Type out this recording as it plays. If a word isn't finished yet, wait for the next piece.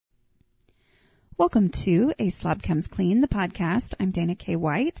Welcome to A Slob Comes Clean, the podcast. I'm Dana K.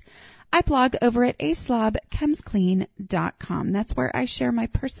 White. I blog over at aslobcomesclean.com. That's where I share my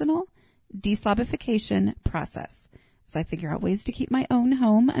personal deslobification process. As I figure out ways to keep my own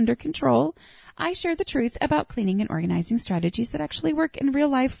home under control, I share the truth about cleaning and organizing strategies that actually work in real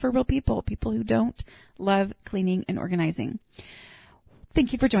life for real people who don't love cleaning and organizing.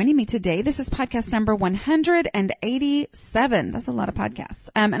 Thank you for joining me today. This is podcast number 187. That's a lot of podcasts.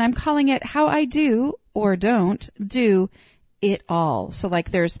 And I'm calling it How I Do or Don't Do It All. So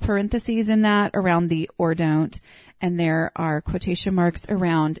like there's parentheses in that around the or don't, and there are quotation marks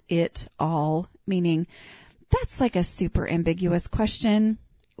around it all, meaning that's like a super ambiguous question,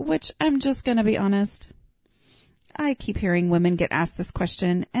 which I'm just going to be honest. I keep hearing women get asked this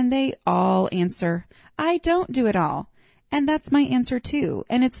question and they all answer, I don't do it all. And that's my answer too.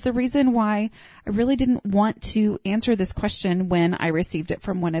 And it's the reason why I really didn't want to answer this question when I received it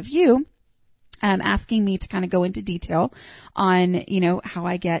from one of you, asking me to kind of go into detail on, how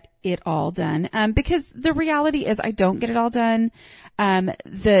I get it all done. Because the reality is I don't get it all done.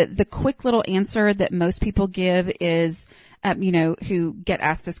 The quick little answer that most people give is, who get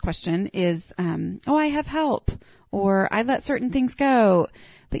asked this question is, I have help, or I let certain things go.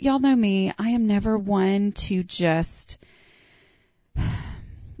 But y'all know me. I am never one to just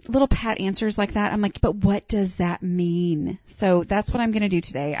little pat answers like that. I'm like, but what does that mean? So that's what I'm going to do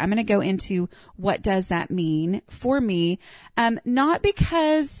today. I'm going to go into what does that mean for me. Not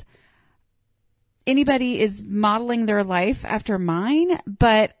because anybody is modeling their life after mine,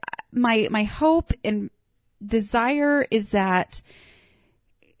 but my hope and desire is that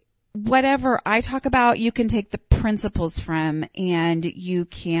whatever I talk about, you can take the principles from and you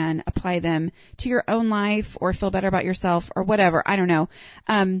can apply them to your own life or feel better about yourself or whatever. I don't know.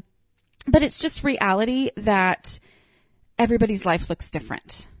 But it's just reality that everybody's life looks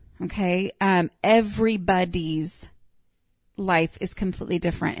different. Okay. Everybody's life is completely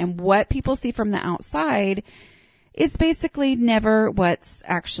different, and what people see from the outside is basically never what's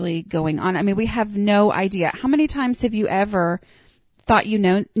actually going on. I mean, we have no idea. How many times have you ever thought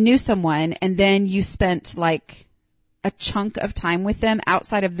you knew someone and then you spent like a chunk of time with them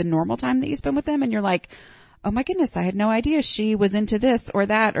outside of the normal time that you spend with them, and you're like, oh my goodness, I had no idea she was into this or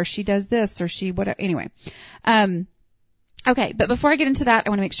that, or she does this, or she whatever. Anyway. Okay. But before I get into that, I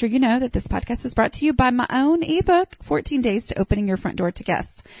want to make sure you know that this podcast is brought to you by my own ebook, 14 Days to Opening Your Front Door to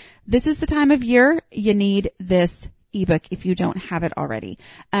Guests. This is the time of year you need this ebook if you don't have it already.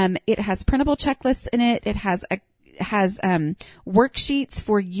 It has printable checklists in it. It has worksheets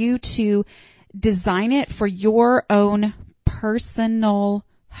for you to design it for your own personal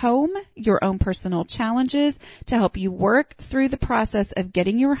home, your own personal challenges, to help you work through the process of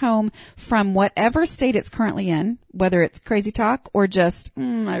getting your home from whatever state it's currently in, whether it's crazy talk or just,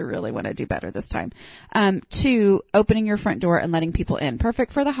 I really want to do better this time, to opening your front door and letting people in.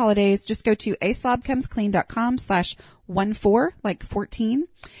 Perfect for the holidays. Just go to aslobcomesclean.com/14, like 14,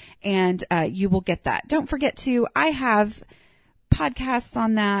 and you will get that. Don't forget to, I have podcasts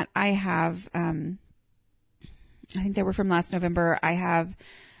on that. I have, I think they were from last November. I have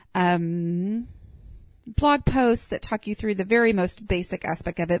blog posts that talk you through the very most basic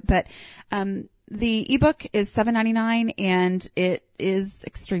aspect of it. But the ebook is $7.99 and it is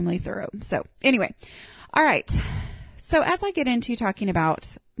extremely thorough. So anyway, all right. So as I get into talking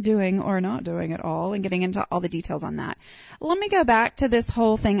about doing or not doing it all and getting into all the details on that, let me go back to this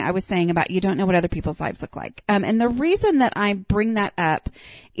whole thing I was saying about you don't know what other people's lives look like. And the reason that I bring that up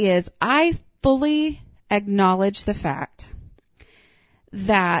is I fully acknowledge the fact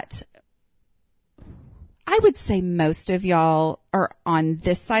that I would say most of y'all are on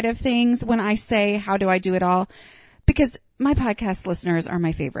this side of things when I say, how do I do it all? Because my podcast listeners are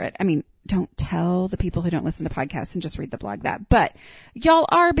my favorite. I mean, don't tell the people who don't listen to podcasts and just read the blog that, but y'all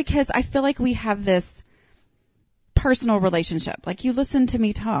are, because I feel like we have this personal relationship. Like you listen to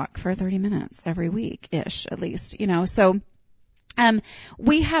me talk for 30 minutes every week-ish, at least, so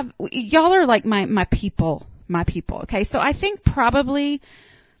y'all are like my people. Okay. So I think probably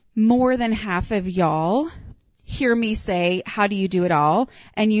more than half of y'all hear me say, how do you do it all?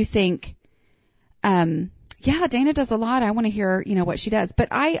 And you think, yeah, Dana does a lot. I want to hear, what she does. But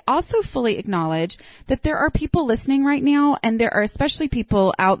I also fully acknowledge that there are people listening right now, and there are especially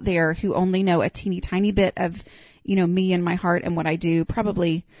people out there who only know a teeny tiny bit of, me and my heart and what I do.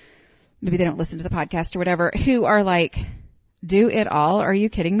 Probably, maybe they don't listen to the podcast or whatever, who are like, do it all? Are you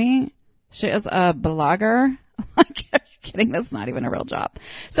kidding me? She is a blogger. Like, are you kidding? That's not even a real job.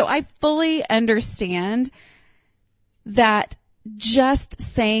 So I fully understand that just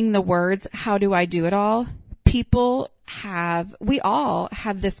saying the words, how do I do it all? People all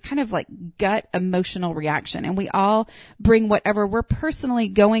have this kind of like gut emotional reaction, and we all bring whatever we're personally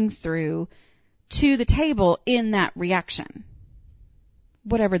going through to the table in that reaction,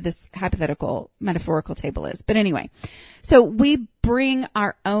 whatever this hypothetical metaphorical table is. But anyway, so we bring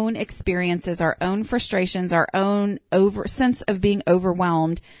our own experiences, our own frustrations, our own sense of being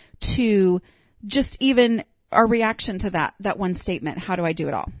overwhelmed to just even our reaction to that one statement. How do I do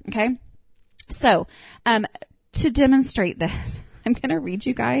it all? Okay. So, to demonstrate this, I'm going to read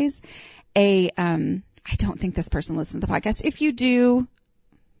you guys I don't think this person listens to the podcast. If you do,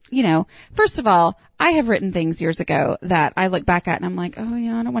 first of all, I have written things years ago that I look back at and I'm like, oh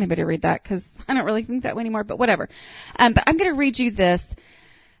yeah, I don't want anybody to read that because I don't really think that way anymore, but whatever. But I'm going to read you this,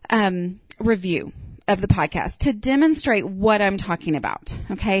 review of the podcast to demonstrate what I'm talking about.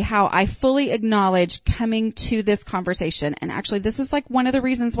 Okay. How I fully acknowledge coming to this conversation. And actually, this is like one of the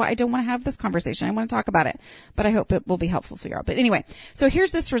reasons why I don't want to have this conversation. I want to talk about it, but I hope it will be helpful for y'all. But anyway, so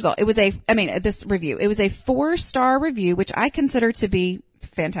here's this result. This review. It was a 4-star review, which I consider to be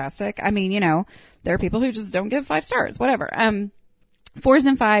fantastic. I mean, there are people who just don't give 5 stars, whatever. 4s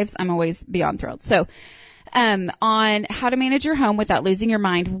and 5s, I'm always beyond thrilled. So, on how to manage your home without losing your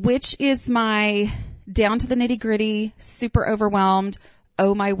mind, which is my down to the nitty gritty, super overwhelmed.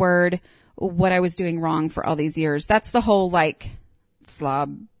 Oh my word, what I was doing wrong for all these years. That's the whole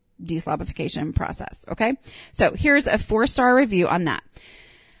deslobification process. Okay. So here's a 4-star review on that.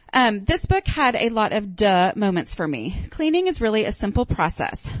 This book had a lot of duh moments for me. Cleaning is really a simple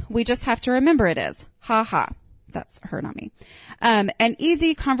process. We just have to remember it is. Ha ha. That's her, not me. An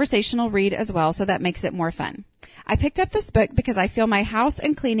easy conversational read as well, so that makes it more fun. I picked up this book because I feel my house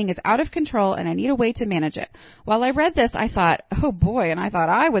and cleaning is out of control and I need a way to manage it. While I read this, I thought, oh boy, and I thought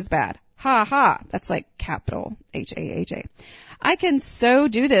I was bad. Ha ha. That's like capital HAHA. I can so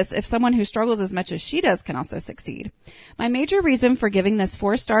do this if someone who struggles as much as she does can also succeed. My major reason for giving this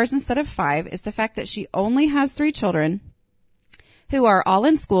 4 stars instead of 5 is the fact that she only has 3 children who are all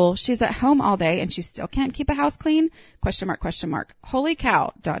in school. She's at home all day and she still can't keep a house clean? ? Holy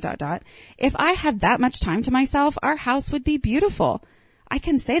cow, ... If I had that much time to myself, our house would be beautiful. I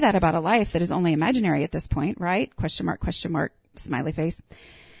can say that about a life that is only imaginary at this point, right? ? Smiley face.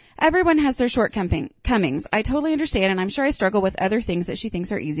 Everyone has their shortcomings. I totally understand, and I'm sure I struggle with other things that she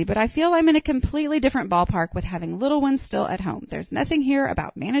thinks are easy, but I feel I'm in a completely different ballpark with having little ones still at home. There's nothing here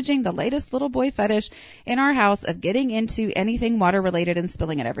about managing the latest little boy fetish in our house of getting into anything water related and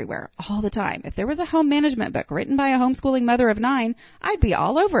spilling it everywhere all the time. If there was a home management book written by a homeschooling mother of 9, I'd be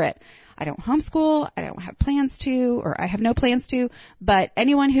all over it. I don't homeschool. I don't have plans to, or I have no plans to, but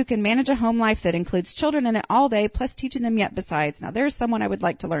anyone who can manage a home life that includes children in it all day, plus teaching them yet besides. Now there's someone I would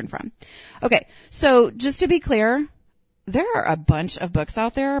like to learn from. Okay. So just to be clear, there are a bunch of books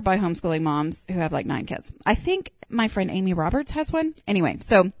out there by homeschooling moms who have like 9 kids. I think my friend Amy Roberts has one. Anyway,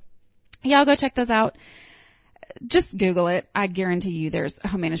 so y'all go check those out. Just Google it. I guarantee you there's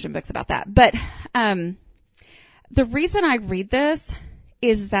home management books about that. But, the reason I read this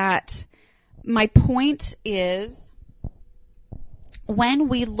is that my point is when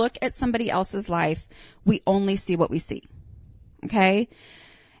we look at somebody else's life, we only see what we see. Okay.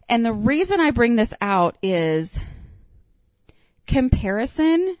 And the reason I bring this out is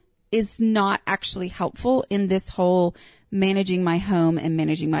comparison is not actually helpful in this whole managing my home and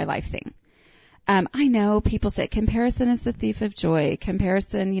managing my life thing. I know people say comparison is the thief of joy.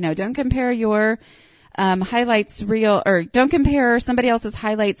 Comparison, don't compare your highlights reel, or don't compare somebody else's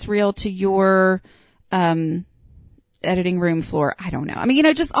highlights reel to your editing room floor. I don't know. I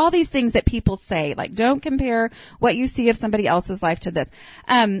mean, just all these things that people say, like don't compare what you see of somebody else's life to this.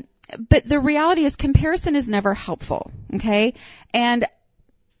 But the reality is comparison is never helpful. Okay. And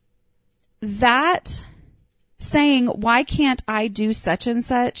that saying, why can't I do such and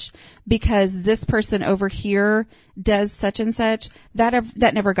such because this person over here does such and such,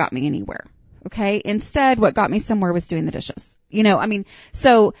 that never got me anywhere. Okay. Instead, what got me somewhere was doing the dishes.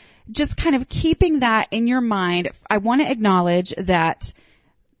 So just kind of keeping that in your mind. I want to acknowledge that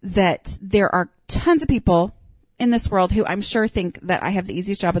there are tons of people in this world who I'm sure think that I have the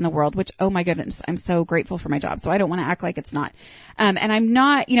easiest job in the world, which, oh my goodness, I'm so grateful for my job. So I don't want to act like it's not. And I'm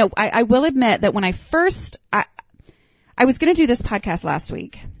not, I will admit that when I was going to do this podcast last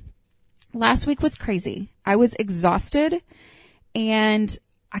week. Last week was crazy. I was exhausted and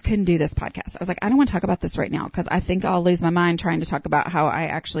I couldn't do this podcast. I was like, I don't want to talk about this right now because I think I'll lose my mind trying to talk about how I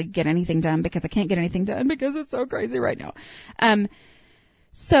actually get anything done because I can't get anything done because it's so crazy right now.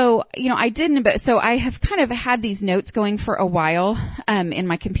 So, I didn't, but so I have kind of had these notes going for a while, in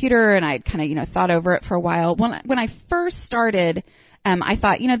my computer, and I'd kind of, thought over it for a while. When I first started, I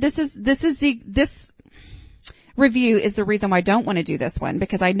thought, review is the reason why I don't want to do this one,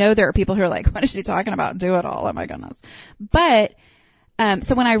 because I know there are people who are like, what is she talking about? Do it all. Oh my goodness. But,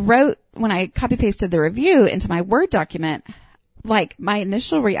 so when I copy pasted the review into my Word document, like my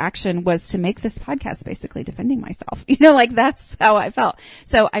initial reaction was to make this podcast basically defending myself. Like that's how I felt.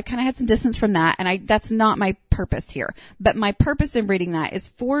 So I kind of had some distance from that, and that's not my purpose here. But my purpose in reading that is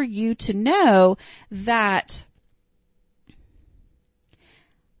for you to know that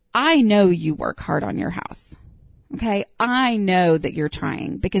I know you work hard on your house. Okay. I know that you're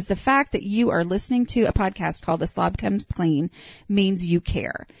trying, because the fact that you are listening to a podcast called The Slob Comes Clean means you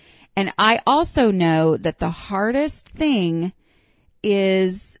care. And I also know that the hardest thing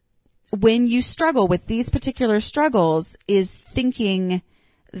is when you struggle with these particular struggles is thinking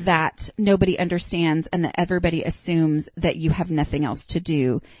that nobody understands and that everybody assumes that you have nothing else to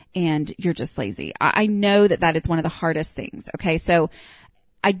do and you're just lazy. I know that that is one of the hardest things. Okay. So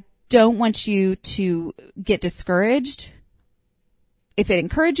I don't want you to get discouraged. If it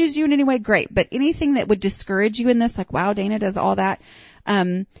encourages you in any way, great. But anything that would discourage you in this, like, wow, Dana does all that,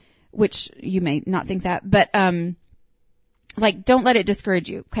 which you may not think that, but, like, don't let it discourage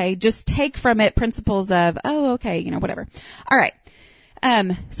you. Okay. Just take from it principles of, oh, okay, whatever. All right.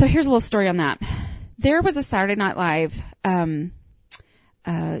 So here's a little story on that. There was a Saturday Night Live,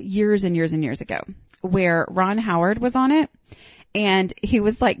 years and years and years ago where Ron Howard was on it, and he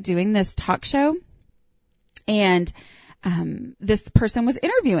was like doing this talk show, and, this person was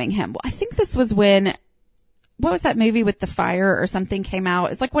interviewing him. Well, I think this was when, what was that movie with the fire or something came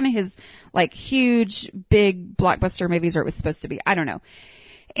out? It's like one of his like huge, big blockbuster movies, or it was supposed to be. I don't know.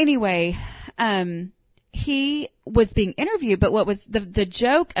 Anyway, he was being interviewed, but what was the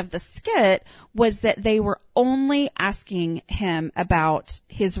joke of the skit was that they were only asking him about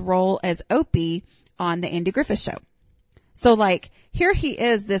his role as Opie on the Andy Griffith Show. So like, here he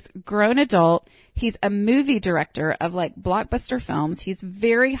is, this grown adult. He's a movie director of like blockbuster films. He's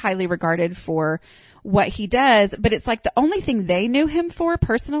very highly regarded for what he does, but it's like the only thing they knew him for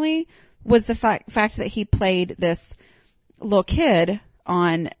personally was the fact that he played this little kid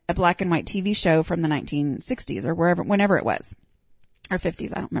on a black and white TV show from the 1960s or whenever it was, or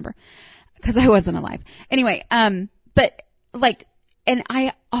 50s. I don't remember, because I wasn't alive. Anyway, but like, and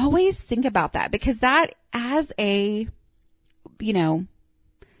I always think about that, because that, as a,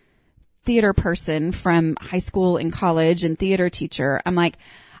 theater person from high school and college and theater teacher, I'm like,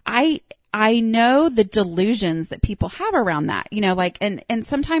 I know the delusions that people have around that, like, and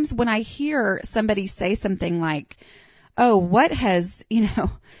sometimes when I hear somebody say something like, oh, what has,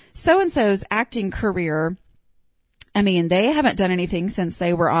 so-and-so's acting career, I mean, they haven't done anything since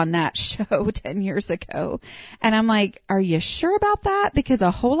they were on that show 10 years ago. And I'm like, are you sure about that? Because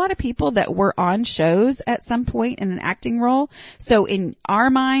a whole lot of people that were on shows at some point in an acting role, so in our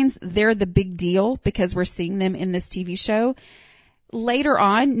minds, they're the big deal because we're seeing them in this TV show. Later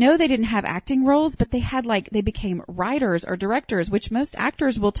on, no, they didn't have acting roles, but they became writers or directors, which most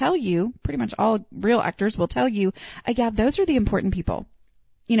actors will tell you, pretty much all real actors will tell you, yeah, those are the important people.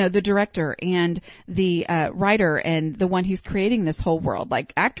 The director and the writer and the one who's creating this whole world.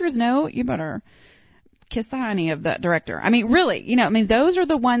 Like, actors know, you better kiss the honey of the director. I mean, really, those are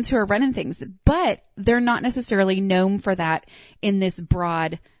the ones who are running things, but they're not necessarily known for that in this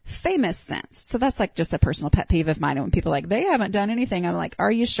broad, famous sense. So that's like just a personal pet peeve of mine. When people are like, they haven't done anything, I'm like,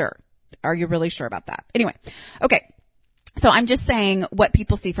 are you sure? Are you really sure about that? Anyway. Okay. So I'm just saying what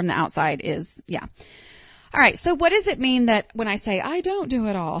people see from the outside is, yeah. All right. So what does it mean that when I say I don't do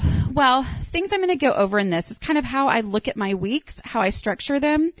it all? Well, things I'm going to go over in this is kind of how I look at my weeks, how I structure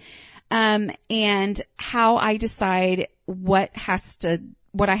them, and how I decide what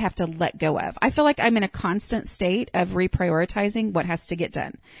I have to let go of. I feel like I'm in a constant state of reprioritizing what has to get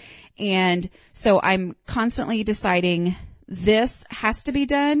done. And so I'm constantly deciding this has to be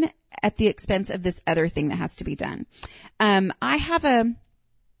done at the expense of this other thing that has to be done. I have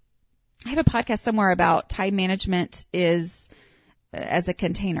a podcast somewhere about time management is as a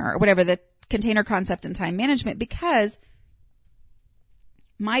container, or whatever, the container concept in time management, because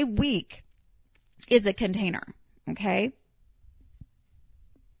my week is a container. Okay.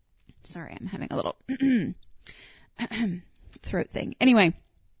 Sorry, I'm having a little throat thing. Anyway,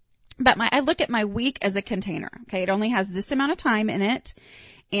 but I look at my week as a container. Okay. It only has this amount of time in it.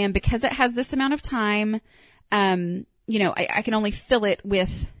 And because it has this amount of time, I can only fill it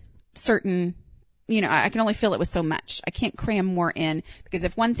with certain, I can only fill it with so much. I can't cram more in, because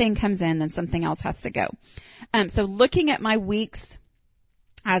if one thing comes in, then something else has to go. So looking at my weeks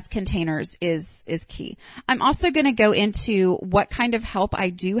as containers is key. I'm also going to go into what kind of help I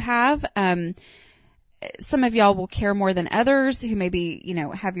do have. some of y'all will care more than others who maybe,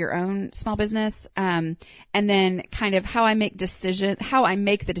 have your own small business. And then kind of how I make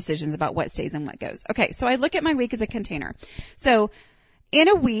the decisions about what stays and what goes. Okay. So I look at my week as a container. So in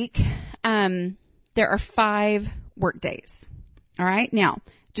a week, there are 5 work days. All right. Now,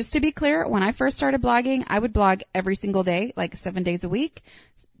 just to be clear, when I first started blogging, I would blog every single day, like 7 days a week,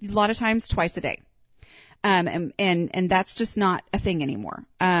 a lot of times twice a day. And that's just not a thing anymore.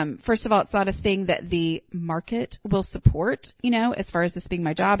 First of all, it's not a thing that the market will support, as far as this being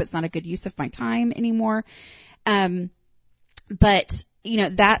my job. It's not a good use of my time anymore. But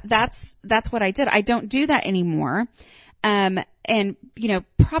that's what I did. I don't do that anymore. And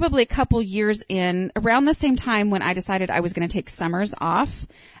probably a couple years in, around the same time when I decided I was going to take summers off,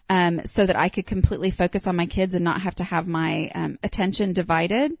 so that I could completely focus on my kids and not have to have my, attention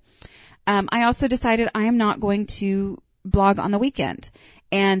divided. I also decided I am not going to blog on the weekend.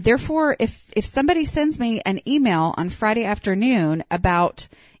 And therefore, if somebody sends me an email on Friday afternoon about,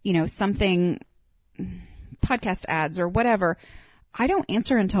 something, podcast ads or whatever, I don't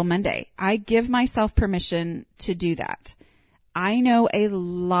answer until Monday. I give myself permission to do that. I know a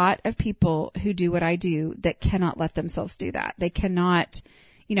lot of people who do what I do that cannot let themselves do that. They cannot,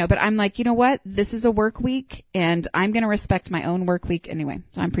 but I'm like, you know what? This is a work week and I'm going to respect my own work week anyway.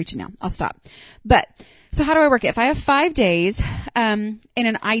 So I'm preaching now. I'll stop. But so how do I work it? If I have 5 days, in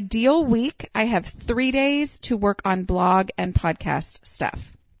an ideal week, I have 3 days to work on blog and podcast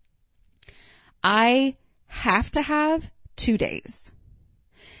stuff. I have to have 2 days.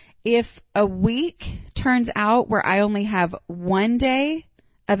 If a week turns out where I only have 1 day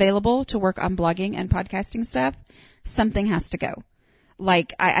available to work on blogging and podcasting stuff, something has to go.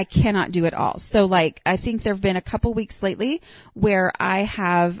 Like I cannot do it all. So like I think there have been a couple weeks lately where I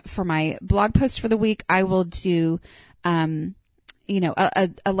have, for my blog post for the week, I will do a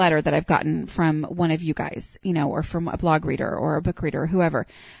letter that I've gotten from one of you guys, or from a blog reader or a book reader or whoever,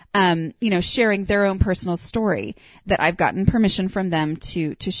 sharing their own personal story that I've gotten permission from them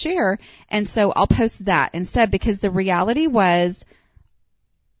to share. And so I'll post that instead, because the reality was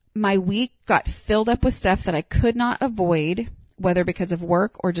my week got filled up with stuff that I could not avoid, whether because of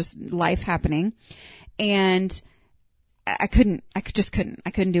work or just life happening. And I just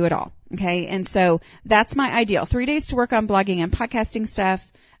couldn't do it all. Okay. And so that's my ideal. 3 days to work on blogging and podcasting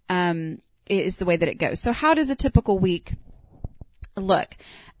stuff, is the way that it goes. So how does a typical week look?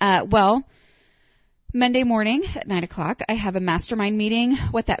 Well, Monday morning at 9:00, I have a mastermind meeting.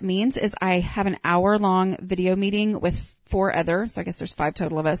 What that means is I have an hour-long video meeting with 4 other, so I guess there's 5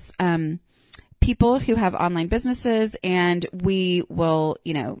 total of us, people who have online businesses, and we will,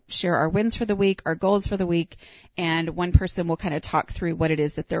 share our wins for the week, our goals for the week, and one person will kind of talk through what it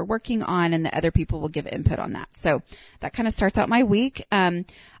is that they're working on, and the other people will give input on that. So that kind of starts out my week.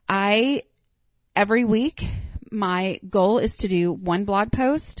 Every week, my goal is to do 1 blog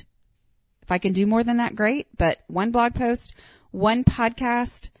post. If I can do more than that, great, but 1 blog post, 1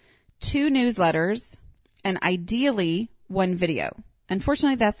 podcast, 2 newsletters, and ideally 1 video.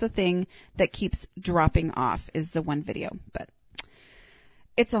 Unfortunately, that's the thing that keeps dropping off, is the 1 video, but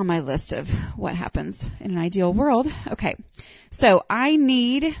it's on my list of what happens in an ideal world. Okay. So I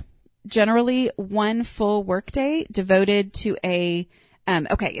need generally 1 full workday devoted to okay.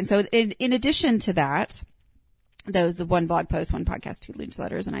 And so in addition to that, those 1 blog post, 1 podcast, 2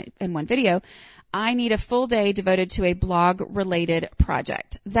 newsletters, and 1 video, I need a full day devoted to a blog related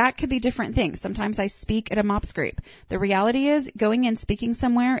project. That could be different things. Sometimes I speak at a MOPS group. The reality is, going and speaking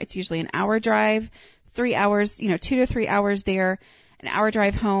somewhere, it's usually an hour drive, 3 hours, 2 to 3 hours there, an hour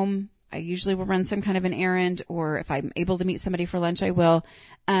drive home. I usually will run some kind of an errand, or if I'm able to meet somebody for lunch, I will.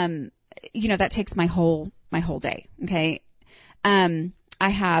 That takes my whole day. Okay. I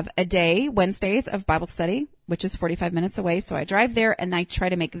have a day, Wednesdays, of Bible study, which is 45 minutes away. So I drive there and I try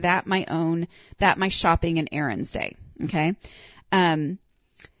to make that my shopping and errands day. Okay.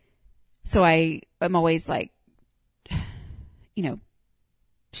 So I am always like,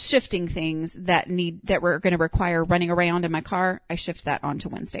 shifting things that were going to require running around in my car. I shift that onto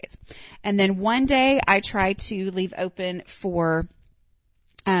Wednesdays. And then one day I try to leave open for,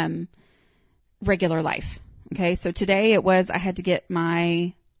 regular life. Okay. So today I had to get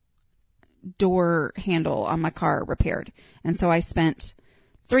my door handle on my car repaired. And so I spent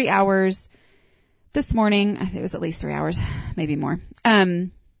 3 hours this morning. I think it was at least 3 hours, maybe more,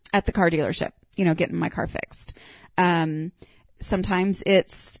 at the car dealership, getting my car fixed. Sometimes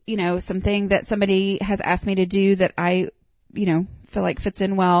it's, something that somebody has asked me to do that I, feel like fits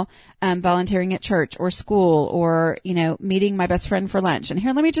in well, volunteering at church or school, or, meeting my best friend for lunch. And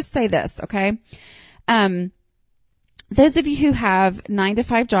here, let me just say this. Okay. those of you who have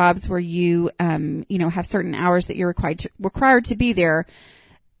 9-to-5 jobs where you, have certain hours that you're required to be there,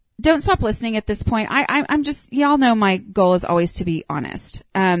 don't stop listening at this point. I'm just, y'all know my goal is always to be honest.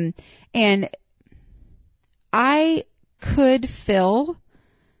 And I could fill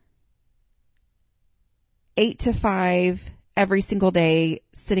 8 to 5 every single day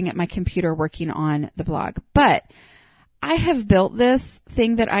sitting at my computer working on the blog. But I have built this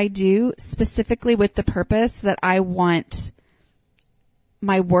thing that I do specifically with the purpose that I want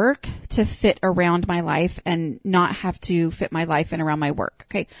my work to fit around my life and not have to fit my life in around my work.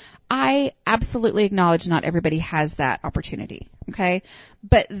 Okay. I absolutely acknowledge not everybody has that opportunity. Okay.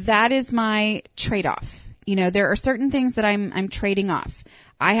 But that is my trade-off. There are certain things that I'm trading off.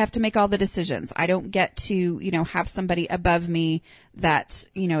 I have to make all the decisions. I don't get to, have somebody above me that,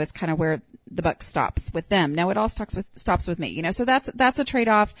 is kind of where the buck stops with them. No, it all stops with me, so that's a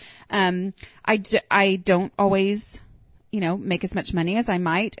trade-off. I don't always, make as much money as I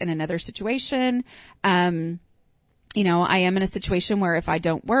might in another situation. I am in a situation where if I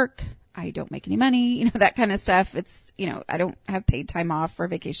don't work, I don't make any money, that kind of stuff. It's, I don't have paid time off for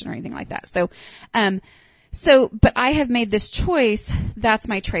vacation or anything like that. But I have made this choice. That's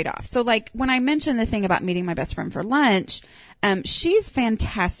my trade-off. So like when I mentioned the thing about meeting my best friend for lunch, she's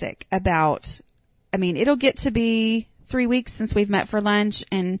fantastic about, it'll get to be 3 weeks since we've met for lunch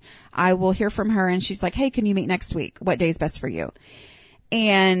and I will hear from her and she's like, hey, can you meet next week? What day is best for you?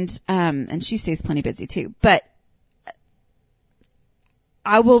 And she stays plenty busy too, but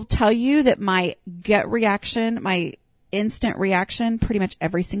I will tell you that my gut reaction, my instant reaction pretty much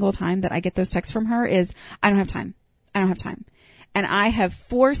every single time that I get those texts from her is, I don't have time. And I have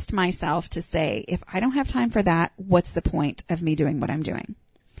forced myself to say, if I don't have time for that, what's the point of me doing what I'm doing?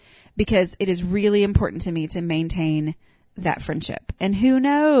 Because it is really important to me to maintain that friendship. And who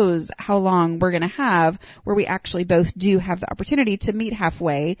knows how long we're going to have where we actually both do have the opportunity to meet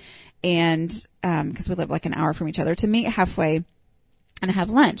halfway and, cause we live like an hour from each other, to meet halfway and have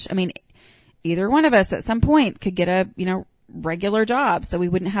lunch. Either one of us at some point could get a, regular job. So we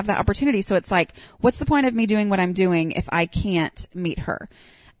wouldn't have that opportunity. So it's like, what's the point of me doing what I'm doing if I can't meet her?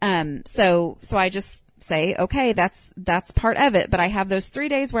 So I just say, okay, that's part of it. But I have those 3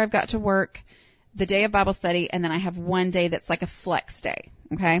 days where I've got to work the day of Bible study. And then I have one day that's like a flex day.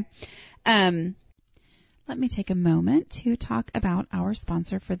 Okay. Let me take a moment to talk about our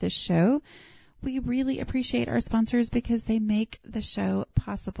sponsor for this show. We really appreciate our sponsors because they make the show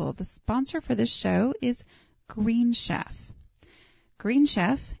possible. The sponsor for this show is Green Chef. Green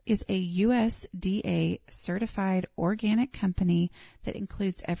Chef is a USDA certified organic company that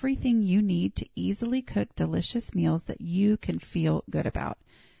includes everything you need to easily cook delicious meals that you can feel good about.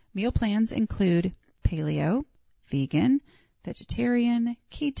 Meal plans include paleo, vegan, vegetarian,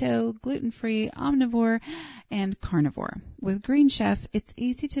 keto, gluten-free, omnivore, and carnivore. With Green Chef, it's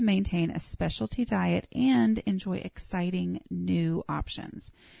easy to maintain a specialty diet and enjoy exciting new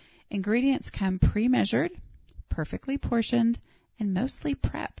options. Ingredients come pre-measured, perfectly portioned, and mostly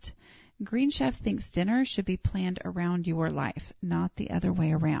prepped. Green Chef thinks dinner should be planned around your life, not the other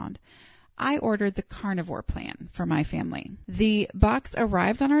way around. I ordered the carnivore plan for my family. The box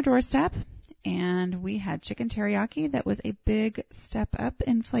arrived on our doorstep, and we had chicken teriyaki that was a big step up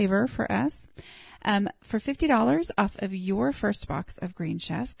in flavor for us. For $50 off of your first box of Green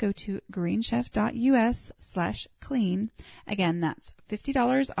Chef, go to greenchef.us/clean. Again, that's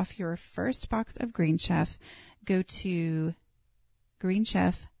 $50 off your first box of Green Chef. Go to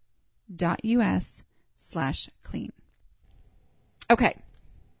greenchef.us/clean. Okay.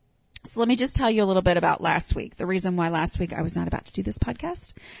 So let me just tell you a little bit about last week, the reason why last week I was not about to do this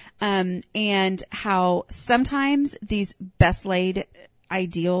podcast, and how sometimes these best laid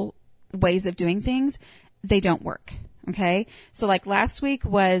ideal ways of doing things, they don't work. Okay. So like last week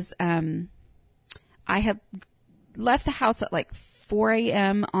was, I had left the house at like 4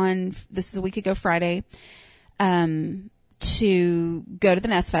 a.m. this is a week ago Friday, to go to the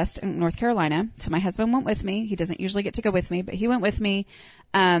Nest Fest in North Carolina. So my husband went with me. He doesn't usually get to go with me, but he went with me.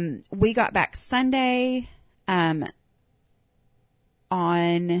 We got back Sunday, the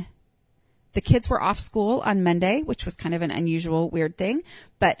kids were off school on Monday, which was kind of an unusual, weird thing,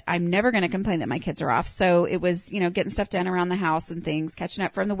 but I'm never going to complain that my kids are off. So it was, getting stuff done around the house and things, catching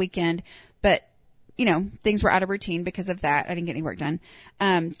up from the weekend, but things were out of routine because of that. I didn't get any work done.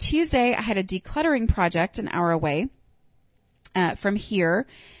 Tuesday, I had a decluttering project an hour away, from here,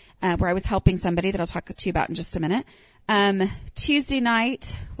 where I was helping somebody that I'll talk to you about in just a minute. Tuesday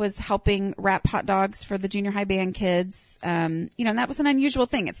night was helping wrap hot dogs for the junior high band kids. And that was an unusual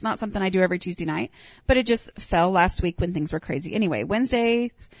thing. It's not something I do every Tuesday night, but it just fell last week when things were crazy. Anyway,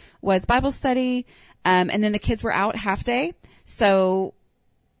 Wednesday was Bible study. And then the kids were out half day. So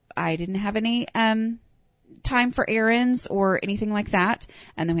I didn't have any, time for errands or anything like that.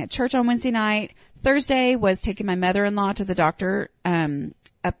 And then we had church on Wednesday night. Thursday was taking my mother-in-law to the doctor,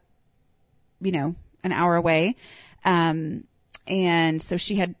 up, an hour away. And so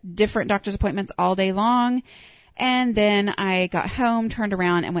she had different doctor's appointments all day long. And then I got home, turned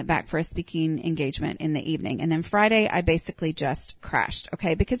around, and went back for a speaking engagement in the evening. And then Friday, I basically just crashed.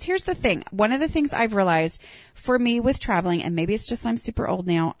 Okay. Because here's the thing. One of the things I've realized for me with traveling, and maybe it's just I'm super old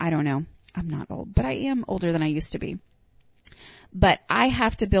now. I don't know. I'm not old, but I am older than I used to be. But I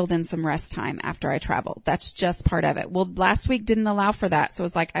have to build in some rest time after I travel. That's just part of it. Well, last week didn't allow for that. So it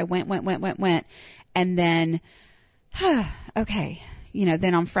was like I went. And then, okay,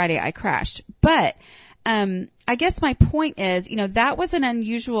 then on Friday I crashed. But, I guess my point is, that was an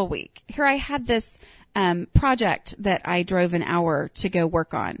unusual week. Here I had this, project that I drove an hour to go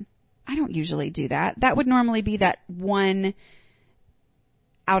work on. I don't usually do that. That would normally be that one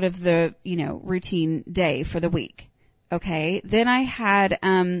out of the, routine day for the week. Okay. Then I had,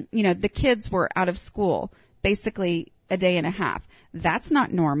 the kids were out of school basically a day and a half. That's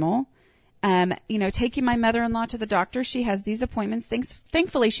not normal. Taking my mother-in-law to the doctor. She has these appointments.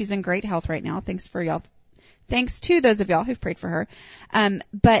 Thankfully she's in great health right now. Thanks to those of y'all who've prayed for her.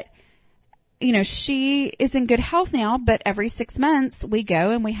 But she is in good health now, but every 6 months we go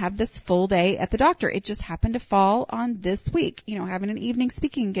and we have this full day at the doctor. It just happened to fall on this week, having an evening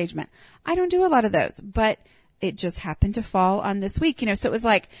speaking engagement. I don't do a lot of those, but it just happened to fall on this week, so it was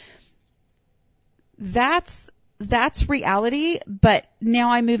like, that's reality. But now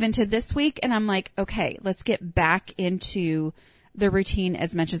I move into this week and I'm like, okay, let's get back into the routine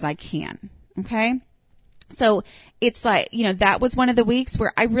as much as I can. Okay. So it's like, that was one of the weeks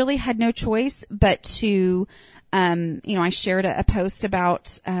where I really had no choice but to, I shared a post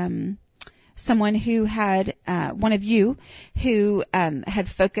about, someone who had, one of you who, had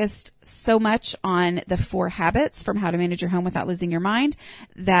focused so much on the 4 habits from How to Manage Your Home Without Losing Your Mind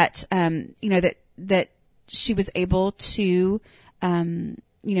that, that she was able to,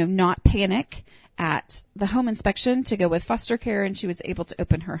 not panic at the home inspection to go with foster care, and she was able to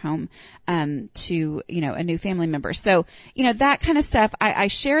open her home to a new family member. So that kind of stuff, I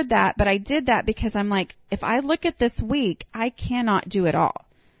shared that, but I did that because I'm like, if I look at this week, I cannot do it all.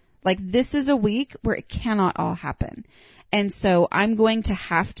 Like, this is a week where it cannot all happen, and so I'm going to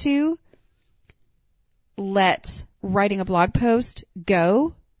have to let writing a blog post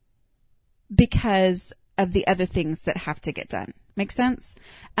go because of the other things that have to get done. Make sense?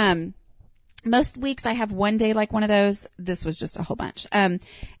 Most weeks I have one day like one of those. This was just a whole bunch.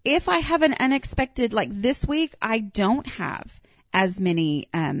 If I have an unexpected, like this week, I don't have as many,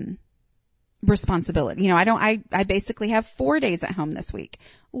 responsibility. I basically have 4 days at home this week,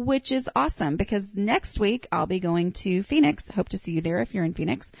 which is awesome because next week I'll be going to Phoenix. Hope to see you there if you're in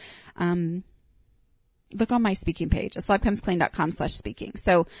Phoenix. Look on my speaking page, aslogcomesclean.com/speaking.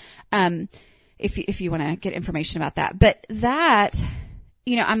 So, if you want to get information about that, but that,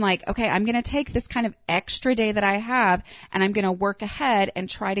 I'm like, okay, I'm going to take this kind of extra day that I have and I'm going to work ahead and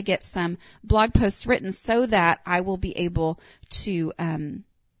try to get some blog posts written so that I will be able to,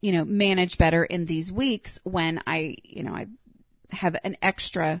 manage better in these weeks when I have an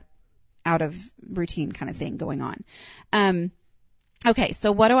extra out of routine kind of thing going on. Okay.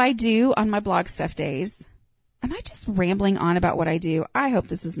 So what do I do on my blog stuff days? Am I just rambling on about what I do? I hope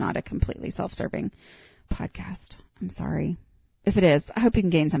this is not a completely self-serving podcast. I'm sorry. If it is, I hope you can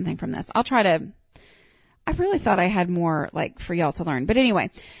gain something from this. I really thought I had more for y'all to learn, but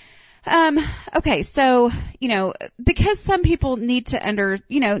anyway. Okay. So, because some people need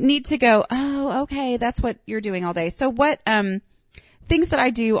to go, oh, okay, that's what you're doing all day. So what, things that I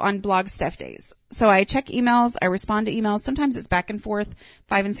do on blog stuff days. So I check emails. I respond to emails. Sometimes it's back and forth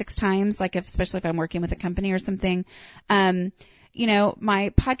 5 and 6 times, especially if I'm working with a company or something. My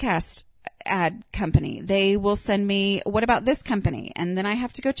podcast ad company, they will send me, what about this company? And then I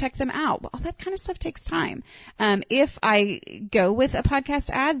have to go check them out. Well, all that kind of stuff takes time. If I go with a podcast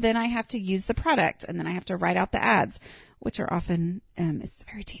ad, then I have to use the product and then I have to write out the ads, which are often, it's a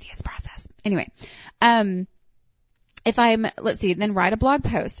very tedious process. Anyway, if I'm, then write a blog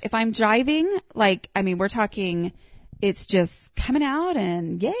post. If I'm driving, we're talking, it's just coming out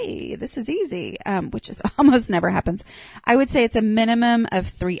and yay, this is easy, which is almost never happens. I would say it's a minimum of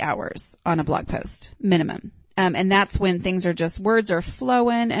 3 hours on a blog post, minimum. And that's when things are just, words are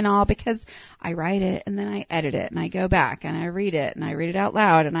flowing and all, because I write it and then I edit it and I go back and I read it and I read it out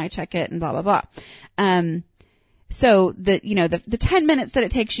loud and I check it and blah, blah, blah. So the 10 minutes that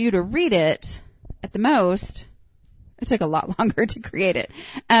it takes you to read it at the most, It took a lot longer to create it.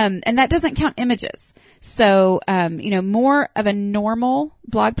 And that doesn't count images. So, more of a normal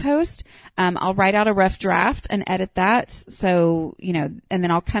blog post. I'll write out a rough draft and edit that. So, and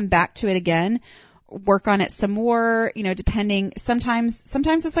then I'll come back to it again, work on it some more, depending. Sometimes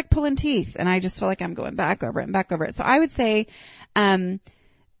it's like pulling teeth and I just feel like I'm going back over it and back over it. So I would say,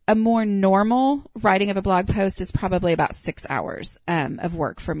 a more normal writing of a blog post is probably about 6 hours of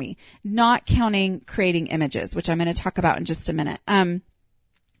work for me, not counting creating images, which I'm going to talk about in just a minute. I'll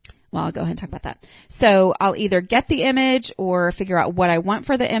go ahead and talk about that. So I'll either get the image or figure out what I want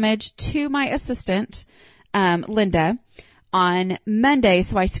for the image to my assistant, Linda, on Monday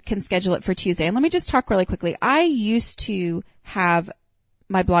so I can schedule it for Tuesday. And let me just talk really quickly. I used to have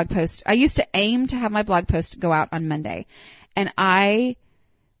my blog post. I used to aim to have my blog post go out on Monday. And I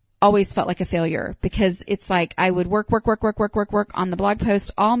always felt like a failure because it's like I would work on the blog post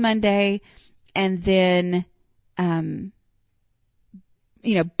all Monday and then,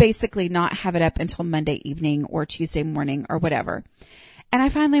 basically not have it up until Monday evening or Tuesday morning or whatever. And I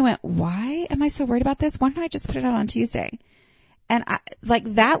finally went, why am I so worried about this? Why don't I just put it out on Tuesday? And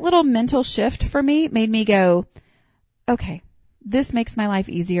that little mental shift for me made me go, okay, this makes my life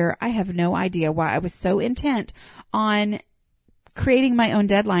easier. I have no idea why I was so intent on creating my own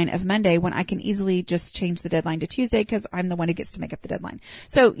deadline of Monday when I can easily just change the deadline to Tuesday because I'm the one who gets to make up the deadline.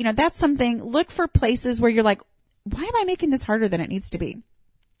 So, that's something. Look for places where you're like, why am I making this harder than it needs to be?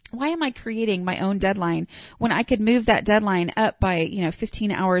 Why am I creating my own deadline when I could move that deadline up by,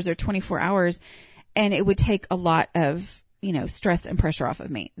 15 hours or 24 hours and it would take a lot of, stress and pressure off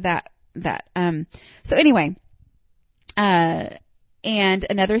of me. So anyway, and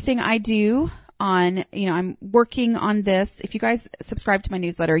another thing I do I'm working on this. If you guys subscribe to my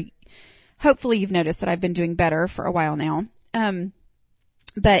newsletter, hopefully you've noticed that I've been doing better for a while now.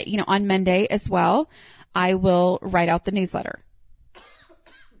 But on Monday as well, I will write out the newsletter.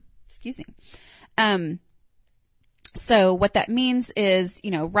 Excuse me. So what that means is,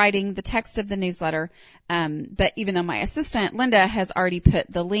 writing the text of the newsletter. But even though my assistant, Linda, has already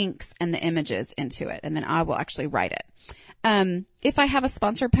put the links and the images into it, and then I will actually write it. If I have a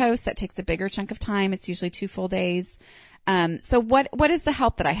sponsor post, that takes a bigger chunk of time. It's usually 2 full days. So what is the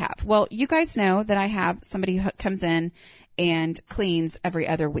help that I have? Well, you guys know that I have somebody who comes in and cleans every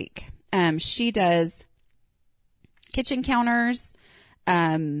other week. She does kitchen counters,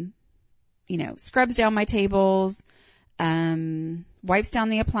 scrubs down my tables, wipes down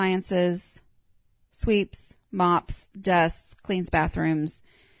the appliances, sweeps, mops, dusts, cleans bathrooms,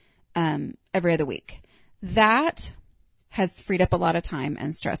 every other week. That has freed up a lot of time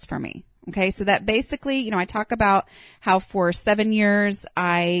and stress for me. Okay. So that basically, I talk about how for 7 years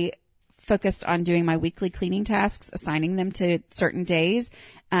I focused on doing my weekly cleaning tasks, assigning them to certain days,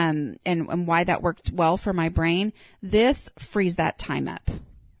 and why that worked well for my brain. This frees that time up.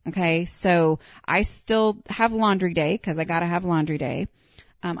 Okay. So I still have laundry day because I got to have laundry day.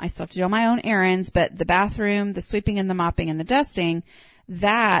 I still have to do all my own errands, but the bathroom, the sweeping and the mopping and the dusting,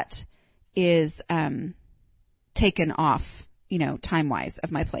 that is, taken off, time wise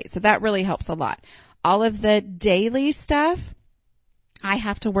of my plate. So that really helps a lot. All of the daily stuff, I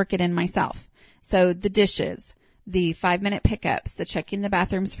have to work it in myself. So the dishes, the 5-minute pickups, the checking the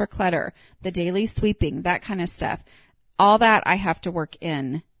bathrooms for clutter, the daily sweeping, that kind of stuff. All that I have to work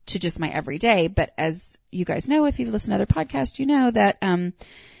in to just my everyday. But as you guys know, if you've listened to other podcasts, you know that,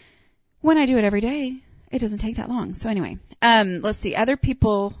 when I do it every day, it doesn't take that long. So anyway, let's see, other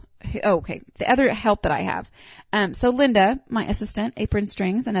people. Okay. The other help that I have. So Linda, my assistant, Apron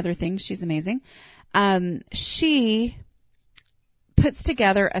Strings and other things. She's amazing. She puts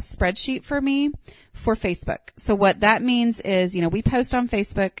together a spreadsheet for me for Facebook. So what that means is, we post on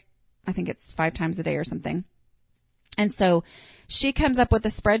Facebook, I think it's 5 times a day or something. And so she comes up with a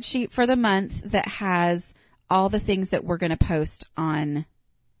spreadsheet for the month that has all the things that we're going to post on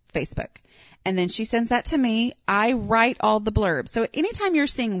Facebook. And then she sends that to me. I write all the blurbs. So anytime you're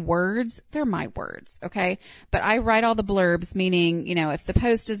seeing words, they're my words. Okay. But I write all the blurbs, meaning, if the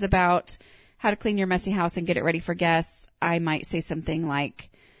post is about how to clean your messy house and get it ready for guests, I might say something like,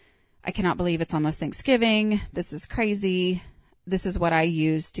 I cannot believe it's almost Thanksgiving. This is crazy. This is what I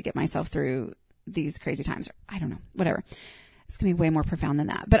use to get myself through these crazy times. I don't know, whatever. It's going to be way more profound than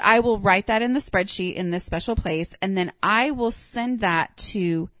that. But I will write that in the spreadsheet in this special place. And then I will send that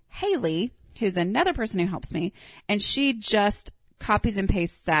to Haley, who's another person who helps me, and she just copies and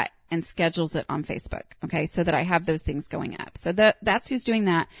pastes that and schedules it on Facebook. Okay. So that I have those things going up. So that's who's doing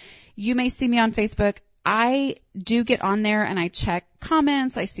that. You may see me on Facebook. I do get on there and I check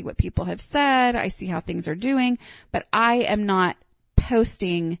comments. I see what people have said. I see how things are doing, but I am not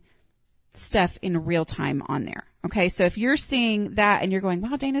posting stuff in real time on there. Okay. So if you're seeing that and you're going,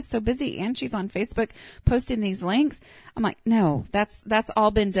 wow, Dana's so busy and she's on Facebook posting these links. I'm like, no, that's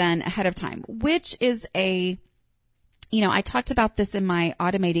all been done ahead of time, which is I talked about this in my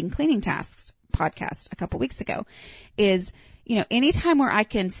automating cleaning tasks podcast a couple weeks ago is, anytime where I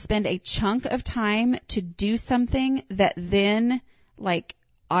can spend a chunk of time to do something that then like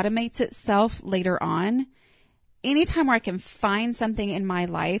automates itself later on, anytime where I can find something in my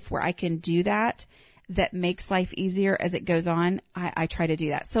life where I can do that makes life easier as it goes on, I try to do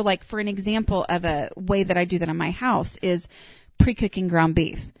that. So like for an example of a way that I do that in my house is pre-cooking ground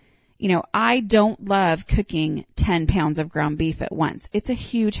beef. I don't love cooking 10 pounds of ground beef at once. It's a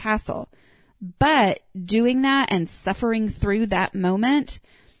huge hassle. But doing that and suffering through that moment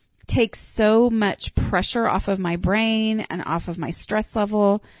takes so much pressure off of my brain and off of my stress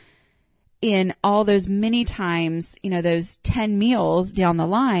level in all those many times, those 10 meals down the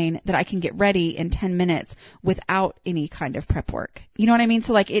line that I can get ready in 10 minutes without any kind of prep work. You know what I mean?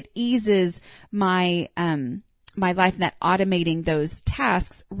 So like it eases my life, and that automating those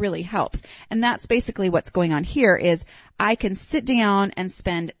tasks really helps. And that's basically what's going on here is I can sit down and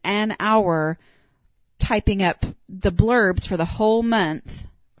spend an hour typing up the blurbs for the whole month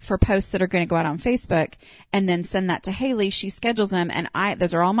for posts that are going to go out on Facebook and then send that to Haley. She schedules them and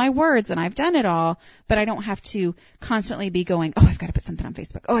those are all my words and I've done it all, but I don't have to constantly be going, oh, I've got to put something on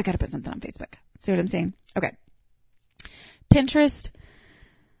Facebook. Oh, I got to put something on Facebook. See what I'm saying? Okay. Pinterest.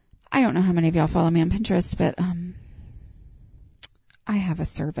 I don't know how many of y'all follow me on Pinterest, but, I have a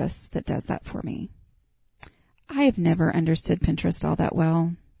service that does that for me. I have never understood Pinterest all that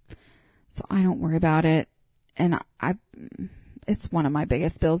well, so I don't worry about it. And it's one of my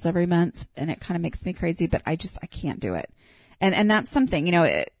biggest bills every month and it kind of makes me crazy, but I can't do it. And that's something,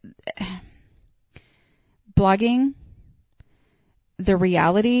 blogging, the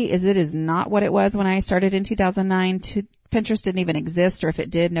reality is it is not what it was when I started in 2009. Pinterest didn't even exist, or if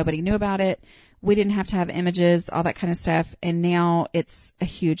it did, nobody knew about it. We didn't have to have images, all that kind of stuff. And now it's a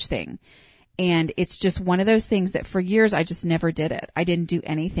huge thing. And it's just one of those things that for years, I just never did it. I didn't do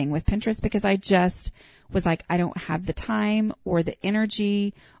anything with Pinterest because I just was like, I don't have the time or the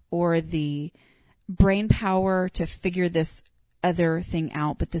energy or the brain power to figure this other thing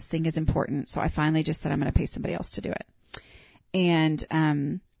out. But this thing is important. So I finally just said, I'm going to pay somebody else to do it.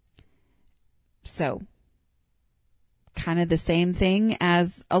 And, so kind of the same thing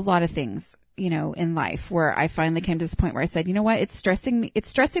as a lot of things, in life where I finally came to this point where I said, you know what? It's stressing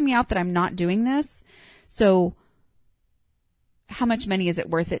me out that I'm not doing this. So how much money is it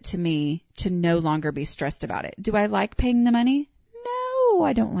worth it to me to no longer be stressed about it? Do I like paying the money? No,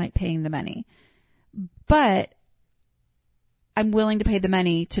 I don't like paying the money, but I'm willing to pay the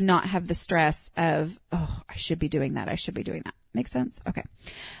money to not have the stress of, oh, I should be doing that. Makes sense? Okay.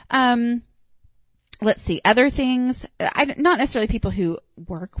 Let's see. Other things, not necessarily people who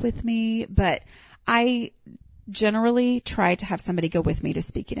work with me, but I generally try to have somebody go with me to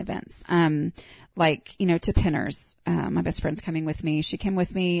speaking events. To Pinners. My best friend's coming with me. She came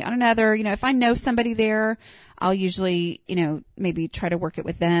with me on another, if I know somebody there, I'll usually, maybe try to work it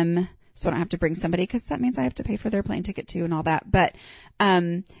with them so I don't have to bring somebody because that means I have to pay for their plane ticket too and all that. But,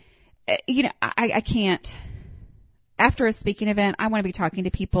 I can't. After a speaking event, I want to be talking to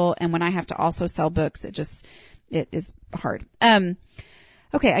people. And when I have to also sell books, it is hard.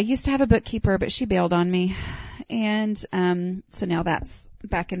 Okay. I used to have a bookkeeper, but she bailed on me. And, so now that's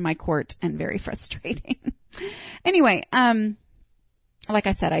back in my court and very frustrating. Anyway, like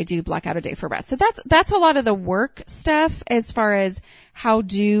I said, I do block out a day for rest. So that's a lot of the work stuff as far as how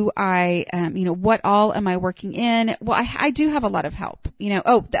do I, what all am I working in? Well, I do have a lot of help,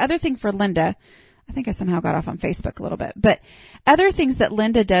 the other thing for Linda, I think I somehow got off on Facebook a little bit, but other things that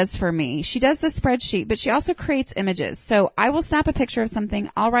Linda does for me, she does the spreadsheet, but she also creates images. So I will snap a picture of something.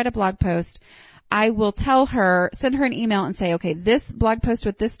 I'll write a blog post. I will send her an email and say, okay, this blog post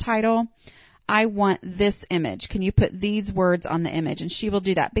with this title, I want this image. Can you put these words on the image? And she will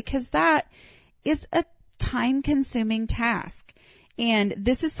do that because that is a time consuming task. And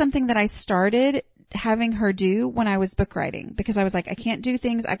this is something that I started having her do when I was book writing because I was like, I can't do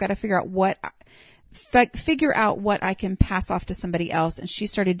things. I've got to figure out what I can pass off to somebody else. And she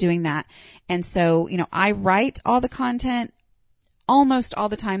started doing that. And so, I write all the content almost all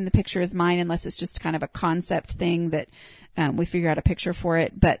the time. The picture is mine unless it's just kind of a concept thing that we figure out a picture for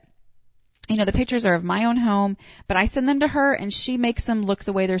it. But, the pictures are of my own home, but I send them to her and she makes them look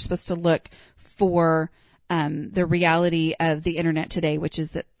the way they're supposed to look for the reality of the internet today, which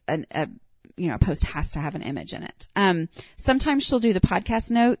is that a post has to have an image in it. Sometimes she'll do the podcast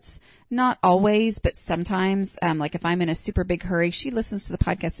notes, not always, but sometimes, like if I'm in a super big hurry, she listens to the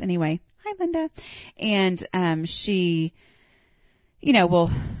podcast anyway. Hi, hi, Linda. And, she, will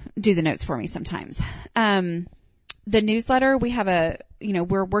do the notes for me sometimes. The newsletter, we have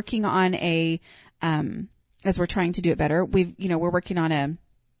we're working on as we're trying to do it better, we're working on a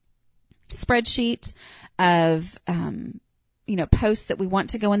spreadsheet of, posts that we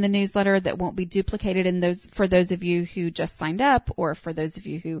want to go in the newsletter that won't be duplicated for those of you who just signed up, or for those of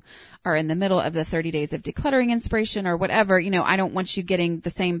you who are in the middle of the 30 days of decluttering inspiration or whatever. I don't want you getting the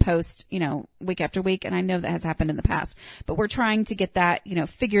same post, week after week. And I know that has happened in the past, but we're trying to get that,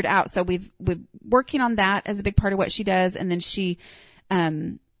 figured out. So we're working on that as a big part of what she does. And then she,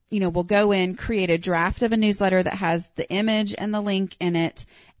 will go in, create a draft of a newsletter that has the image and the link in it.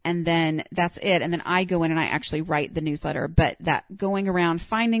 And then that's it. And then I go in and I actually write the newsletter. But that going around,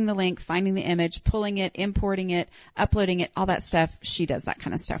 finding the link, finding the image, pulling it, importing it, uploading it, all that stuff, she does that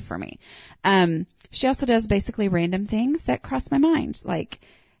kind of stuff for me. She also does basically random things that cross my mind. Like,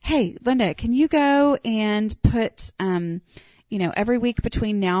 hey, Linda, can you go and put, every week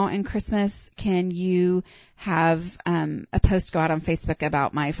between now and Christmas, can you have a post go out on Facebook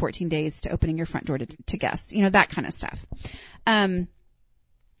about my 14 days to opening your front door to guests? That kind of stuff.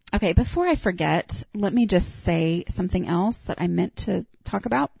 Okay, before I forget, let me just say something else that I meant to talk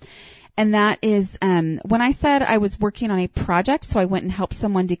about. And that is, when I said I was working on a project, so I went and helped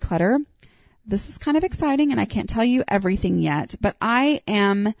someone declutter. This is kind of exciting, and I can't tell you everything yet, but I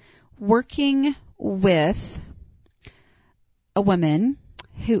am working with a woman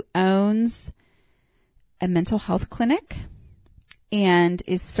who owns a mental health clinic and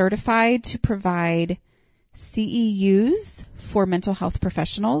is certified to provide CEUs for mental health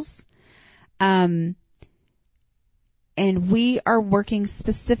professionals. And we are working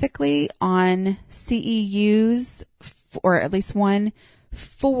specifically on CEUs, or at least one,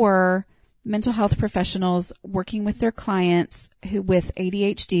 for mental health professionals working with their clients with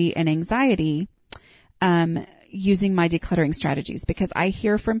ADHD and anxiety, using my decluttering strategies, because I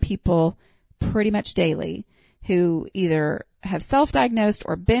hear from people pretty much daily who either have self-diagnosed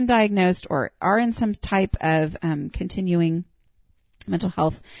or been diagnosed or are in some type of continuing mental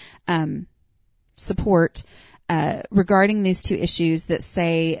health support regarding these two issues, that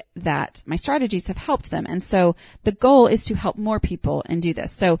say that my strategies have helped them. And so the goal is to help more people and do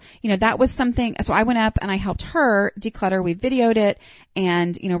this. So, that was something. So I went up and I helped her declutter. We videoed it,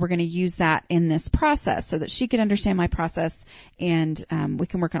 and, we're going to use that in this process so that she can understand my process, and we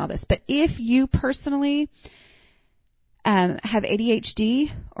can work on all this. But if you personally have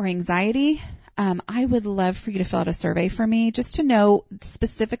ADHD or anxiety, I would love for you to fill out a survey for me, just to know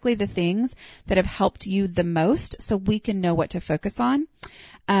specifically the things that have helped you the most, so we can know what to focus on.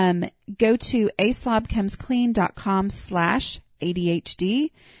 Go to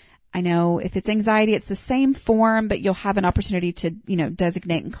aslobcomesclean.com/ADHD. I know if it's anxiety, it's the same form, but you'll have an opportunity to,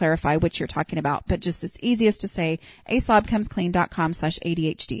 designate and clarify which you're talking about. But just it's easiest to say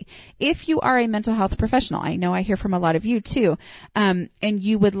aslobcomesclean.com/ADHD. If you are a mental health professional, I know I hear from a lot of you too, and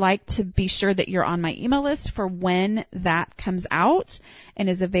you would like to be sure that you're on my email list for when that comes out and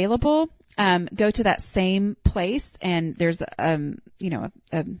is available, go to that same place, and there's a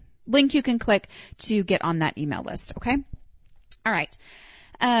link you can click to get on that email list. Okay. All right.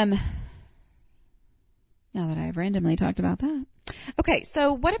 Now that I've randomly talked about that. Okay.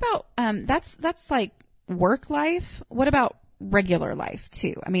 So what about, that's like work life. What about regular life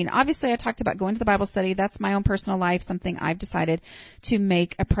too? I mean, obviously I talked about going to the Bible study. That's my own personal life, something I've decided to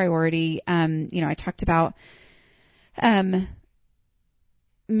make a priority. I talked about,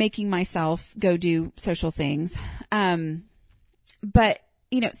 making myself go do social things. But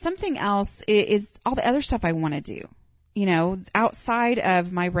something else is all the other stuff I want to do. Outside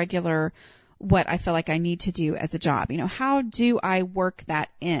of my regular, what I feel like I need to do as a job. How do I work that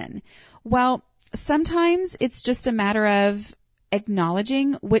in? Well, sometimes it's just a matter of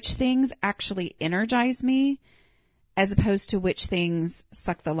acknowledging which things actually energize me as opposed to which things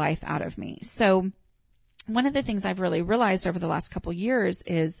suck the life out of me. So one of the things I've really realized over the last couple years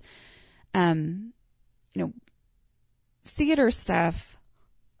is, theater stuff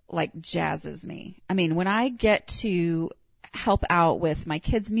like jazzes me. I mean, when I get to help out with my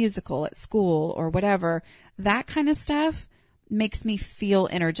kids' musical at school or whatever, that kind of stuff makes me feel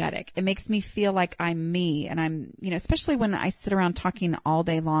energetic. It makes me feel like I'm me. And I'm, especially when I sit around talking all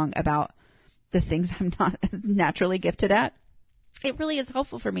day long about the things I'm not naturally gifted at, it really is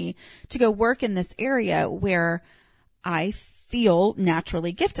helpful for me to go work in this area where I feel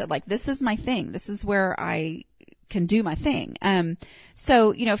naturally gifted. Like, this is my thing. This is where I can do my thing.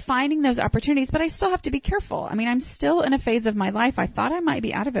 So, finding those opportunities, but I still have to be careful. I mean, I'm still in a phase of my life. I thought I might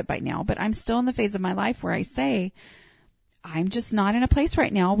be out of it by now, but I'm still in the phase of my life where I say, I'm just not in a place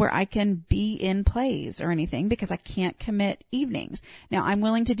right now where I can be in plays or anything because I can't commit evenings. Now, I'm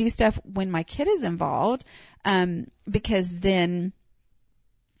willing to do stuff when my kid is involved, because then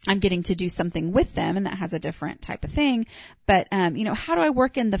I'm getting to do something with them, and that has a different type of thing. But, how do I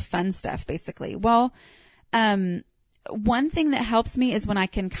work in the fun stuff, basically? Well, one thing that helps me is when I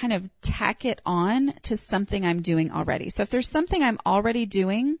can kind of tack it on to something I'm doing already. So if there's something I'm already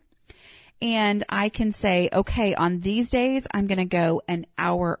doing, and I can say, okay, on these days, I'm going to go an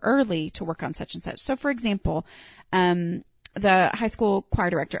hour early to work on such and such. So for example, the high school choir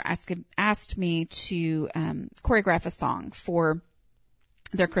director asked me to choreograph a song for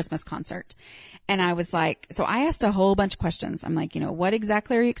their Christmas concert. And I was like, so I asked a whole bunch of questions. I'm like, what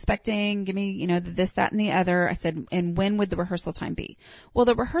exactly are you expecting? Give me, this, that, and the other. I said, and when would the rehearsal time be? Well,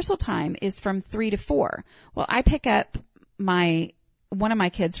 the rehearsal time is from 3 to 4. Well, I pick up one of my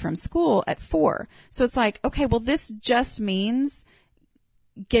kids from school at 4. So it's like, okay, well, this just means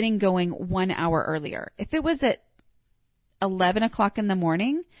getting going 1 hour earlier. If it was at 11 o'clock in the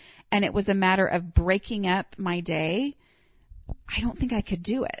morning and it was a matter of breaking up my day, I don't think I could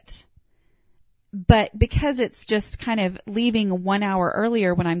do it. But because it's just kind of leaving 1 hour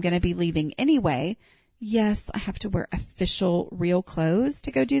earlier when I'm going to be leaving anyway, yes, I have to wear official real clothes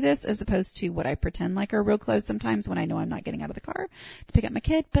to go do this, as opposed to what I pretend like are real clothes sometimes when I know I'm not getting out of the car to pick up my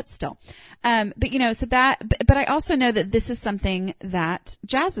kid, but still. But I also know that this is something that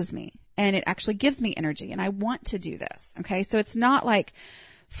jazzes me and it actually gives me energy and I want to do this. Okay. So it's not like,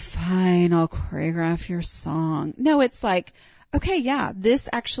 fine, I'll choreograph your song. No, it's like, okay, yeah, this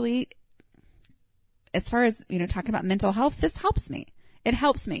actually, as far as, talking about mental health, this helps me. It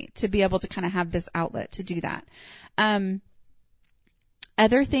helps me to be able to kind of have this outlet to do that.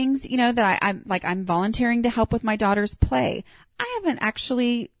 Other things, that I'm volunteering to help with my daughter's play. I haven't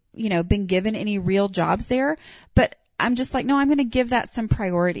actually, been given any real jobs there, but I'm just like, no, I'm going to give that some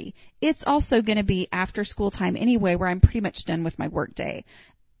priority. It's also going to be after school time anyway, where I'm pretty much done with my work day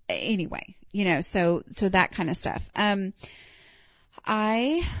anyway, so that kind of stuff.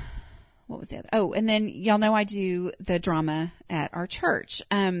 What was the other? Oh, and then y'all know I do the drama at our church.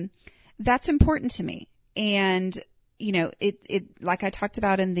 That's important to me. And, it like I talked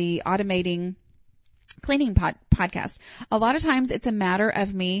about in the automating cleaning podcast, a lot of times it's a matter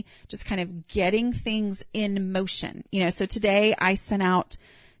of me just kind of getting things in motion. So today I sent out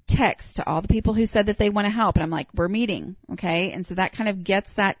text to all the people who said that they want to help. And I'm like, we're meeting. Okay. And so that kind of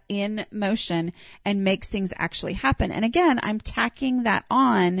gets that in motion and makes things actually happen. And again, I'm tacking that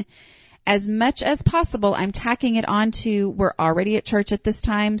on as much as possible. I'm tacking it on to, we're already at church at this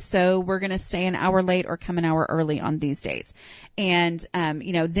time, so we're going to stay an hour late or come an hour early on these days. And,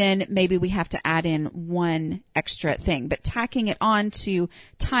 then maybe we have to add in one extra thing, but tacking it on to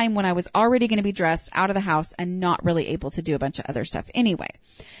time when I was already going to be dressed out of the house and not really able to do a bunch of other stuff anyway.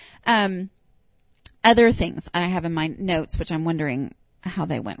 Other things I have in my notes, which I'm wondering how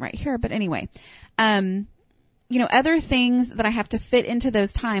they went right here, but anyway, other things that I have to fit into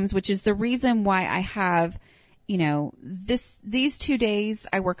those times, which is the reason why I have, these 2 days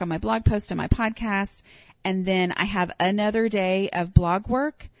I work on my blog post and my podcast. And then I have another day of blog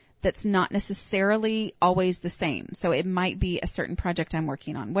work that's not necessarily always the same. So it might be a certain project I'm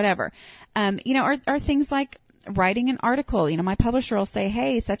working on, whatever. Are things like writing an article. My publisher will say,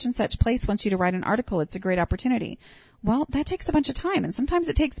 hey, such and such place wants you to write an article. It's a great opportunity. Well, that takes a bunch of time. And sometimes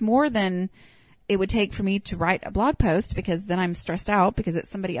it takes more than it would take for me to write a blog post, because then I'm stressed out because it's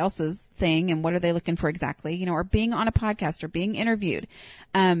somebody else's thing. And what are they looking for exactly? Or being on a podcast or being interviewed,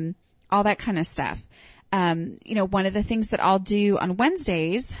 all that kind of stuff. One of the things that I'll do on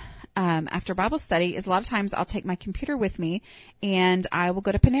Wednesdays, after Bible study is a lot of times I'll take my computer with me and I will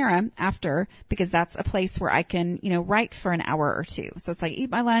go to Panera after, because that's a place where I can, write for an hour or two. So it's like eat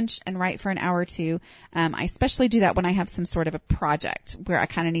my lunch and write for an hour or two. I especially do that when I have some sort of a project where I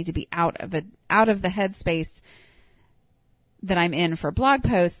kind of need to be out of the headspace that I'm in for blog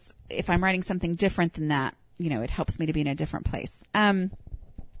posts. If I'm writing something different than that, it helps me to be in a different place.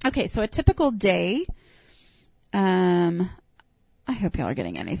 Okay. So a typical day, I hope y'all are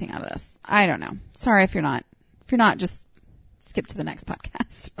getting anything out of this. I don't know. Sorry if you're not. If you're not, just skip to the next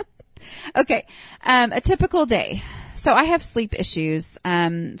podcast. Okay. A typical day. So I have sleep issues,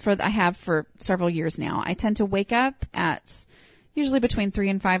 I have for several years now. I tend to wake up at usually between 3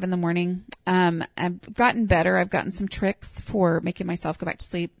 and 5 in the morning. I've gotten better. I've gotten some tricks for making myself go back to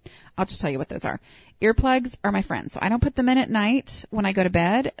sleep. I'll just tell you what those are. Earplugs are my friends. So I don't put them in at night when I go to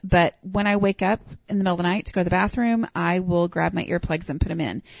bed, but when I wake up in the middle of the night to go to the bathroom, I will grab my earplugs and put them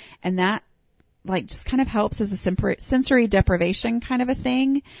in. And that just kind of helps as a sensory deprivation kind of a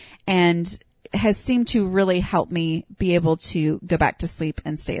thing. And has seemed to really help me be able to go back to sleep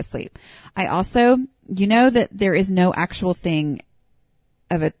and stay asleep. I also, that there is no actual thing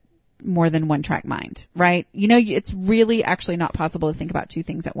of a more than one track mind, right? It's really actually not possible to think about two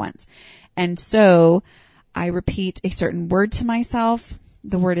things at once. And so I repeat a certain word to myself.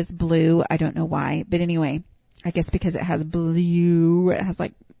 The word is blue. I don't know why, but anyway, I guess because it has blue, it has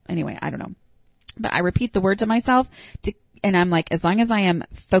anyway, I don't know. But I repeat the word to myself and I'm like, as long as I am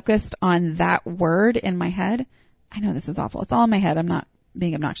focused on that word in my head, I know this is awful. It's all in my head. I'm not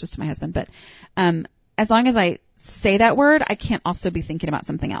being obnoxious to my husband, but, as long as I say that word, I can't also be thinking about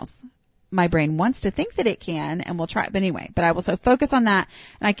something else. My brain wants to think that it can and we'll try it. But anyway, but I will so focus on that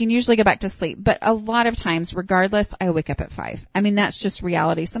and I can usually go back to sleep. But a lot of times, regardless, I wake up at 5. I mean, that's just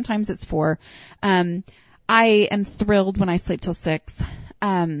reality. Sometimes it's 4. I am thrilled when I sleep till 6.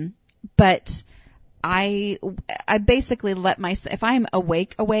 But I basically if I'm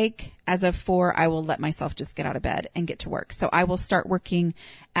awake as of 4, I will let myself just get out of bed and get to work. So I will start working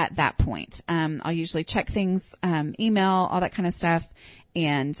at that point. I'll usually check things, email, all that kind of stuff,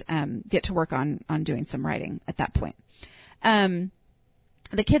 and get to work on doing some writing at that point.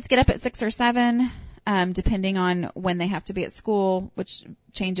 The kids get up at 6 or 7, depending on when they have to be at school, which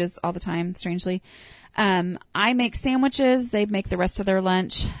changes all the time, strangely. I make sandwiches. They make the rest of their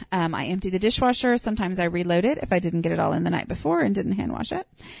lunch. I empty the dishwasher. Sometimes I reload it if I didn't get it all in the night before and didn't hand wash it.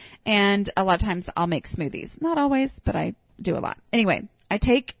 And a lot of times I'll make smoothies. Not always, but I do a lot. Anyway, I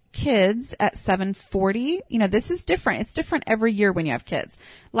take kids at 7:40. This is different. It's different every year when you have kids.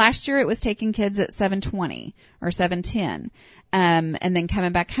 Last year it was taking kids at 7:20 or 7:10. And then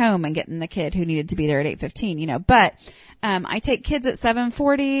coming back home and getting the kid who needed to be there at 8:15, but, I take kids at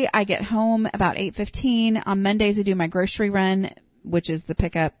 7:40. I get home about 8:15. On Mondays I do my grocery run, which is the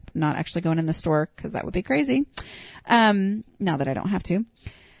pickup, not actually going in the store because that would be crazy. Now that I don't have to.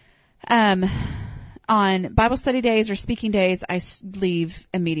 On Bible study days or speaking days, I leave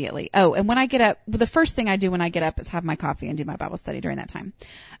immediately. Oh, and when I get up, the first thing I do when I get up is have my coffee and do my Bible study during that time.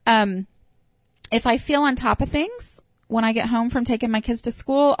 If I feel on top of things, when I get home from taking my kids to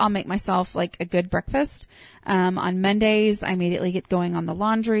school, I'll make myself a good breakfast. On Mondays, I immediately get going on the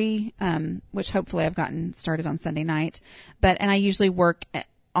laundry, which hopefully I've gotten started on Sunday night. And I usually work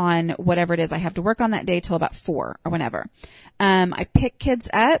on whatever it is I have to work on that day till about 4 or whenever. I pick kids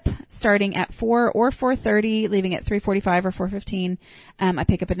up starting at 4 or 4:30, leaving at 3:45 or 4:15. I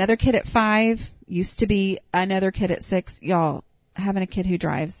pick up another kid at 5, used to be another kid at 6. Y'all, having a kid who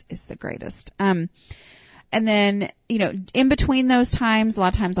drives is the greatest. And then, in between those times, a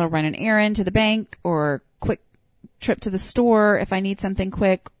lot of times I'll run an errand to the bank or quick trip to the store if I need something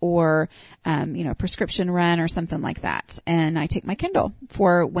quick or, prescription run or something like that. And I take my Kindle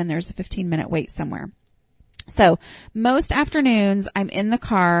for when there's a 15-minute wait somewhere. So most afternoons I'm in the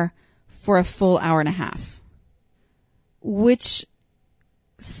car for a full hour and a half, which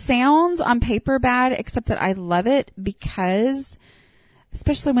sounds on paper bad, except that I love it because,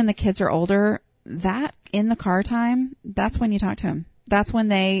 especially when the kids are older, that in the car time, that's when you talk to them. That's when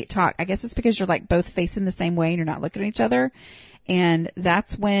they talk. I guess it's because you're both facing the same way and you're not looking at each other. And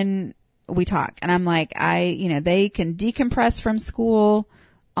that's when we talk. And I'm they can decompress from school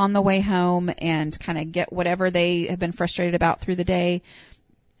on the way home and kind of get whatever they have been frustrated about through the day.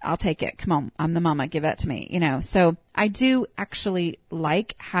 I'll take it. Come on. I'm the mama. Give that to me. So I do actually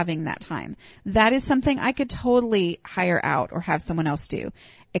like having that time. That is something I could totally hire out or have someone else do,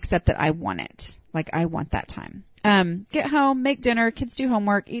 except that I want it. I want that time. Get home, make dinner, kids do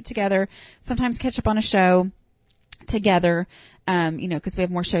homework, eat together, sometimes catch up on a show together. Cause we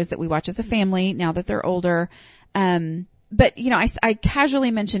have more shows that we watch as a family now that they're older. But I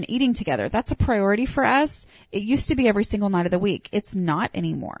casually mention eating together. That's a priority for us. It used to be every single night of the week. It's not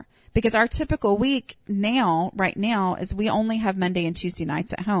anymore because our typical week right now is we only have Monday and Tuesday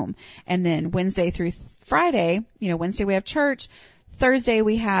nights at home. And then Wednesday through Friday, Wednesday we have church. Thursday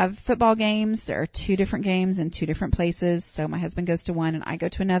we have football games. There are 2 different games in 2 different places. So my husband goes to one and I go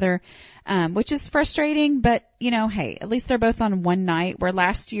to another, which is frustrating, but hey, at least they're both on one night, where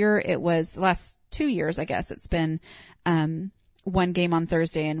last 2 years, I guess it's been, one game on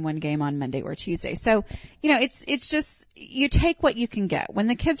Thursday and one game on Monday or Tuesday. So, it's just, you take what you can get. When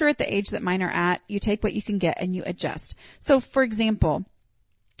the kids are at the age that mine are at, you take what you can get and you adjust. So for example,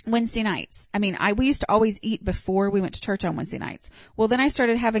 Wednesday nights. We used to always eat before we went to church on Wednesday nights. Well, then I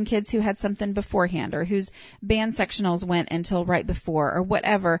started having kids who had something beforehand or whose band sectionals went until right before or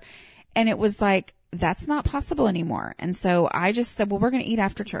whatever. And it was that's not possible anymore. And so I just said, well, we're going to eat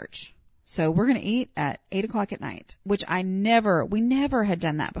after church. So we're going to eat at 8:00 at night, which we never had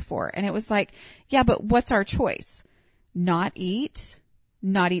done that before. And it was yeah, but what's our choice? Not eat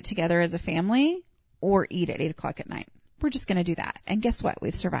not eat together as a family or eat at 8:00 at night. We're just going to do that. And guess what?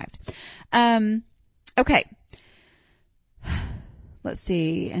 We've survived. Okay. Let's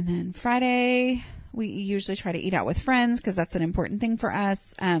see. And then Friday, we usually try to eat out with friends because that's an important thing for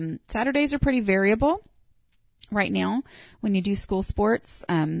us. Saturdays are pretty variable. Right now, when you do school sports,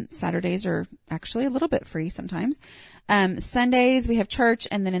 Saturdays are actually a little bit free sometimes. Sundays, we have church.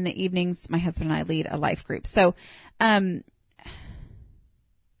 And then in the evenings, my husband and I lead a life group. So, to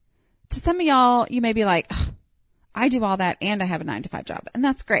some of y'all, you may be like, oh, I do all that and I have a 9-to-5 job. And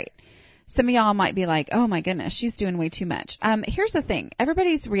that's great. Some of y'all might be like, oh my goodness, she's doing way too much. Here's the thing.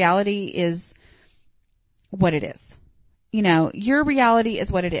 Everybody's reality is what it is. You know, your reality is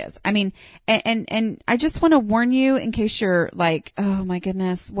what it is. I mean, and I just want to warn you in case you're like, oh my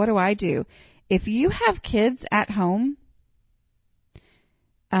goodness, what do I do? If you have kids at home,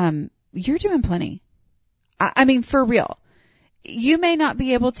 you're doing plenty. I mean, for real. You may not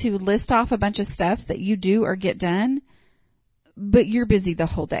be able to list off a bunch of stuff that you do or get done, but you're busy the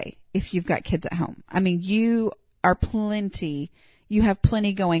whole day if you've got kids at home. I mean, you have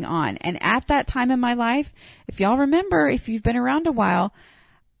plenty going on. And at that time in my life, if y'all remember, if you've been around a while,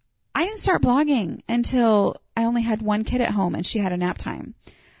 I didn't start blogging until I only had one kid at home and she had a nap time.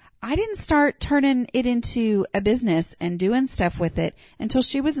 I didn't start turning it into a business and doing stuff with it until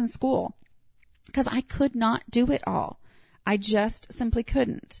she was in school because I could not do it all. I just simply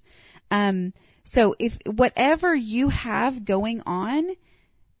couldn't. So if whatever you have going on,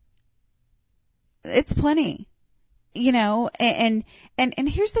 it's plenty, you know, and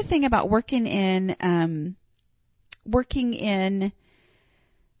here's the thing about working in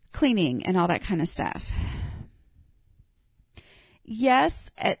cleaning and all that kind of stuff. Yes,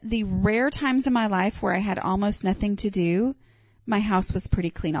 at the rare times in my life where I had almost nothing to do, my house was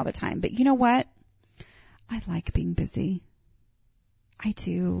pretty clean all the time. But you know what? I like being busy. I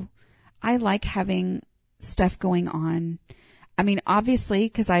do. I like having stuff going on. I mean, obviously,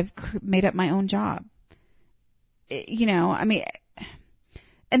 because I've made up my own job. You know, I mean,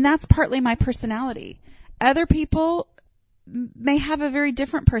 and that's partly my personality. Other people may have a very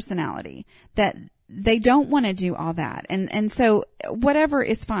different personality that they don't want to do all that. And so whatever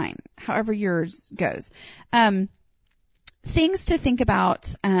is fine, however yours goes. Things to think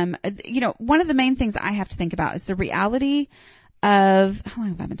about, you know, one of the main things I have to think about is the reality of, how long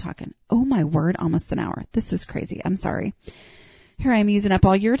have I been talking? Oh my word, almost an hour. This is crazy. I'm sorry. Here I am using up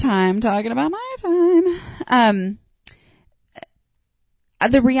all your time talking about my time.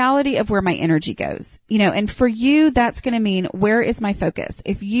 The reality of where my energy goes, you know, and for you, that's going to mean, where is my focus?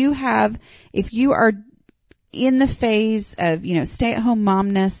 If you are in the phase of, you know, stay at home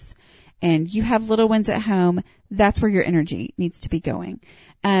momness and you have little ones at home, that's where your energy needs to be going.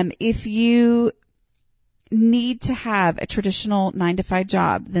 If you need to have a traditional 9-to-5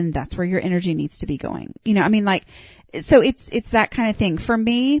 job, then that's where your energy needs to be going. You know, I mean, like, so it's that kind of thing. For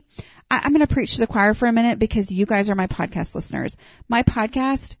me, I'm going to preach to the choir for a minute because you guys are my podcast listeners. My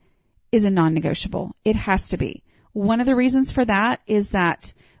podcast is a non-negotiable. It has to be. One of the reasons for that is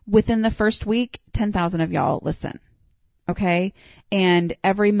that within the first week, 10,000 of y'all listen. Okay. And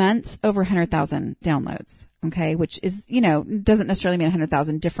every month, over 100,000 downloads. Okay. Which is, you know, doesn't necessarily mean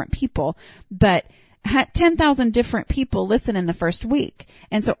 100,000 different people, but 10,000 different people listen in the first week.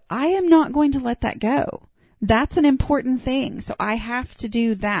 And so I am not going to let that go. That's an important thing. So I have to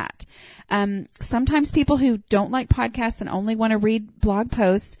do that. Sometimes people who don't like podcasts and only want to read blog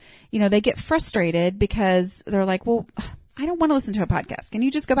posts, you know, they get frustrated because they're like, well, I don't want to listen to a podcast. Can you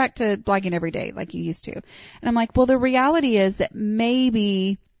just go back to blogging every day like you used to? And I'm like, well, the reality is that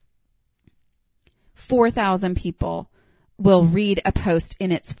maybe 4,000 people will read a post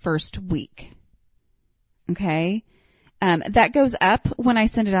in its first week. Okay. That goes up when I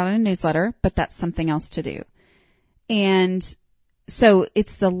send it out in a newsletter, but that's something else to do. And so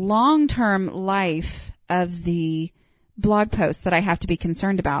it's the long-term life of the blog post that I have to be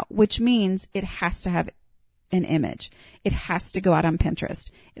concerned about, which means it has to have an image. It has to go out on Pinterest.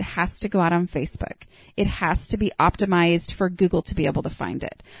 It has to go out on Facebook. It has to be optimized for Google to be able to find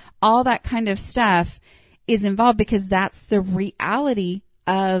it. All that kind of stuff is involved because that's the reality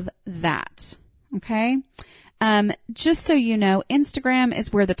of that. Okay. Just so you know, Instagram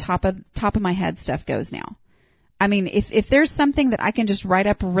is where the top of my head stuff goes now. I mean, if there's something that I can just write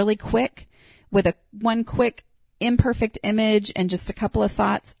up really quick with one quick imperfect image and just a couple of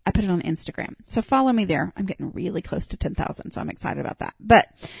thoughts, I put it on Instagram. So follow me there. I'm getting really close to 10,000, so I'm excited about that. But,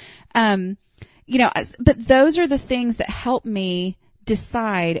 you know, but those are the things that help me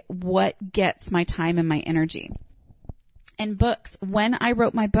decide what gets my time and my energy. And books, when I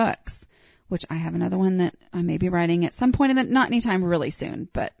wrote my books, which I have another one that I may be writing at some point not anytime really soon,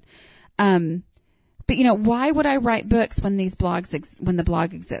 but why would I write books when when the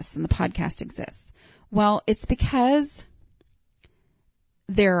blog exists and the podcast exists? Well, it's because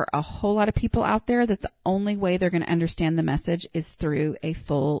there are a whole lot of people out there that the only way they're going to understand the message is through a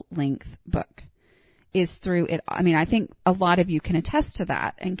full length book, is through it. I mean, I think a lot of you can attest to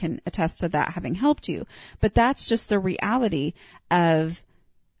that and can attest to that having helped you, but that's just the reality of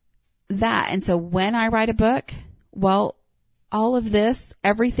that. And so when I write a book, well, all of this,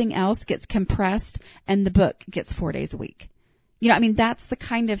 everything else gets compressed and the book gets 4 days a week. That's the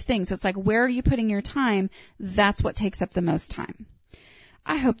kind of thing. So it's like, where are you putting your time? That's what takes up the most time.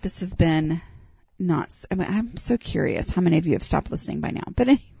 I hope this has been I'm so curious how many of you have stopped listening by now, but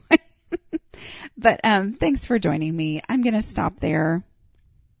anyway, thanks for joining me. I'm going to stop there.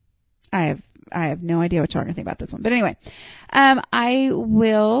 I have no idea what y'all are going to think about this one, but anyway, I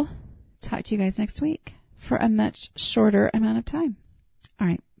will talk to you guys next week for a much shorter amount of time. All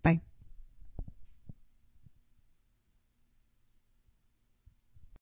right.